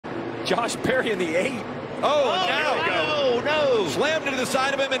Josh Berry in the 8. Oh, no. Slammed into the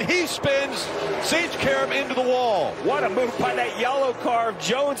side of him, and he spins Sage Karam into the wall. What a move by that yellow car of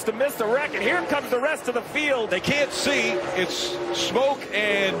Jones to miss the wreck, and here comes the rest of the field. They can't see. It's smoke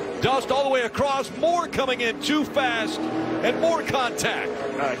and dust all the way across. More coming in too fast, and more contact.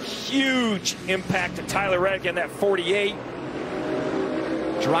 A huge impact to Tyler Reddick in that 48.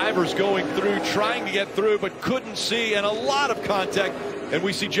 Drivers going through, trying to get through, but couldn't see, and a lot of contact. And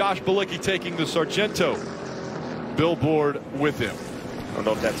we see Josh Bilicki taking the Sargento billboard with him. I don't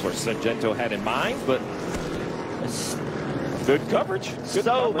know if that's what Sargento had in mind, but good coverage. Good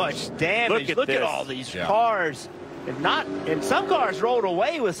so coverage. much damage. Look at all these cars. And some cars rolled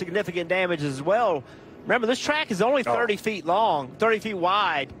away with significant damage as well. Remember, this track is only 30 feet long, 30 feet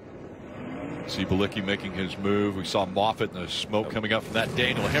wide. See Bilicki making his move. We saw Moffitt and the smoke coming up from that.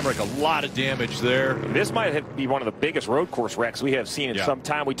 Daniel Hemrick, a lot of damage there. This might be one of the biggest road course wrecks we have seen in some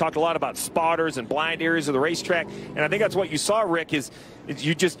time. We talked a lot about spotters and blind areas of the racetrack, and I think that's what you saw, Rick, is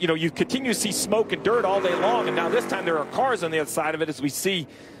you just, you continue to see smoke and dirt all day long, and now this time there are cars on the other side of it as we see.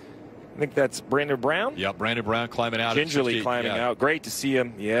 I think that's Brandon Brown. Yeah, Brandon Brown climbing out. Gingerly climbing out. Great to see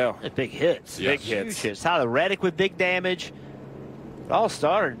him. Yeah. Big hits. Yes. Big hits. Tyler Reddick with big damage. It all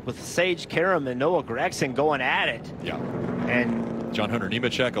started with Sage Karam and Noah Gragson going at it. Yeah. And John Hunter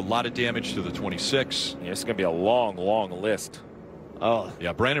Nemechek, a lot of damage to the 26. Yeah, it's going to be a long, long list. Oh.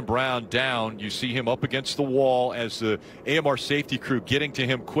 Yeah, Brandon Brown down. You see him up against the wall as the AMR safety crew getting to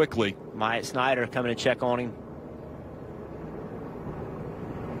him quickly. Myatt Snyder coming to check on him.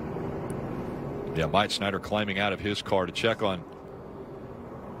 Yeah, Myatt Snyder climbing out of his car to check on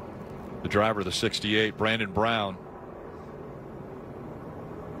the driver of the 68, Brandon Brown.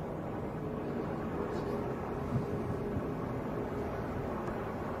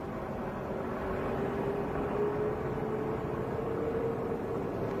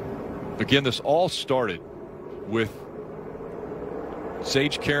 Again, this all started with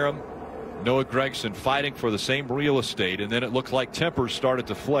Sage Karam, Noah Gragson fighting for the same real estate, and then it looked like tempers started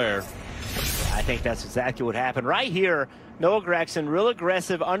to flare. I think that's exactly what happened. Right here, Noah Gragson, real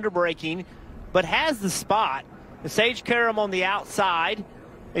aggressive, underbraking, but has the spot. The Sage Karam on the outside.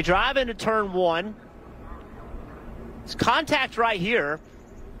 They drive into turn 1. It's contact right here.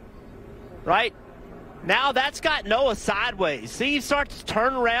 Right? Now that's got Noah sideways. See, he starts to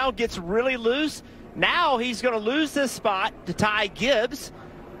turn around, gets really loose. Now he's going to lose this spot to Ty Gibbs.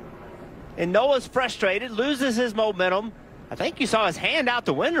 And Noah's frustrated, loses his momentum. I think you saw his hand out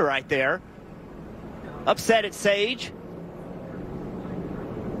the window right there. Upset at Sage.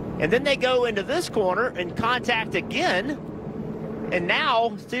 And then they go into this corner and contact again. And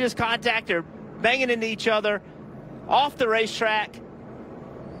now, see this contact, they're banging into each other off the racetrack.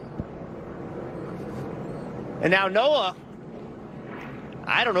 And now Noah,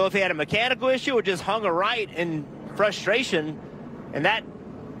 I don't know if he had a mechanical issue or just hung a right in frustration, and that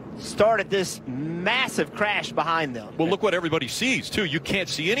started this massive crash behind them. Well, look what everybody sees, too. You can't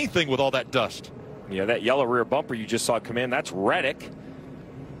see anything with all that dust. Yeah, that yellow rear bumper you just saw come in, that's Reddick.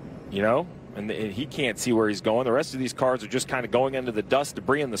 And he can't see where he's going. The rest of these cars are just kind of going into the dust,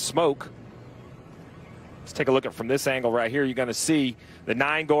 debris, and the smoke. Let's take a look at from this angle right here. You're going to see the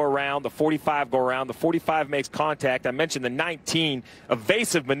 9 go around, the 45 go around. The 45 makes contact. I mentioned the 19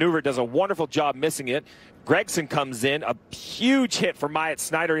 evasive maneuver, does a wonderful job missing it. Gragson comes in, a huge hit for Myatt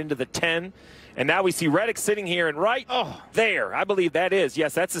Snyder into the 10. And now we see Reddick sitting here and right there. I believe that is.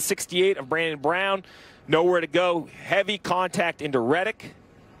 Yes, that's the 68 of Brandon Brown. Nowhere to go. Heavy contact into Reddick.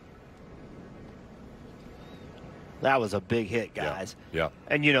 That was a big hit, guys. Yeah.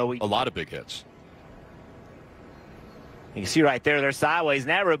 And, a lot of big hits. You can see right there, they're sideways,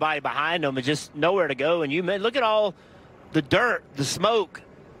 and everybody behind them is just nowhere to go. And look at all the dirt, the smoke.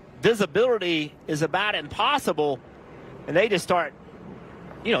 Visibility is about impossible. And they just start,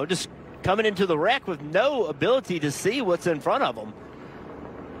 just coming into the wreck with no ability to see what's in front of them.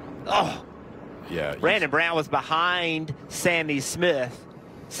 Oh. Yeah. Brandon Brown was behind Sammy Smith.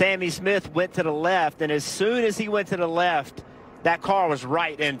 Sammy Smith went to the left, and as soon as he went to the left, that car was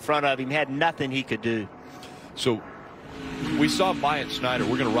right in front of him. He had nothing he could do. So we saw Myatt Snyder.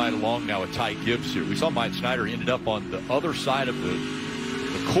 We're going to ride along now with Ty Gibbs here. We saw Myatt Snyder ended up on the other side of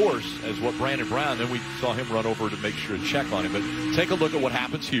the course as what Brandon Brown. Then we saw him run over to make sure to check on him. But take a look at what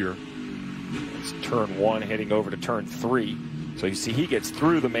happens here. It's turn 1 heading over to turn 3. So you see he gets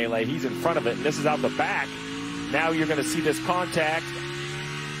through the melee. He's in front of it, and this is out the back. Now you're going to see this contact.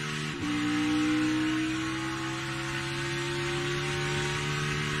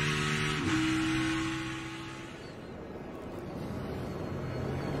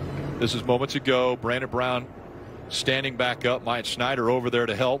 This is moments ago. Brandon Brown standing back up. Myatt Snyder over there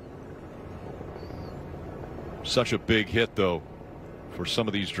to help. Such a big hit, though, for some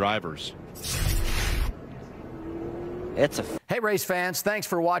of these drivers. Hey, race fans, thanks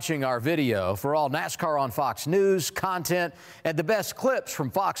for watching our video. For all NASCAR on Fox news, content, and the best clips from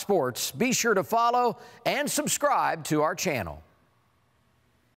Fox Sports, be sure to follow and subscribe to our channel.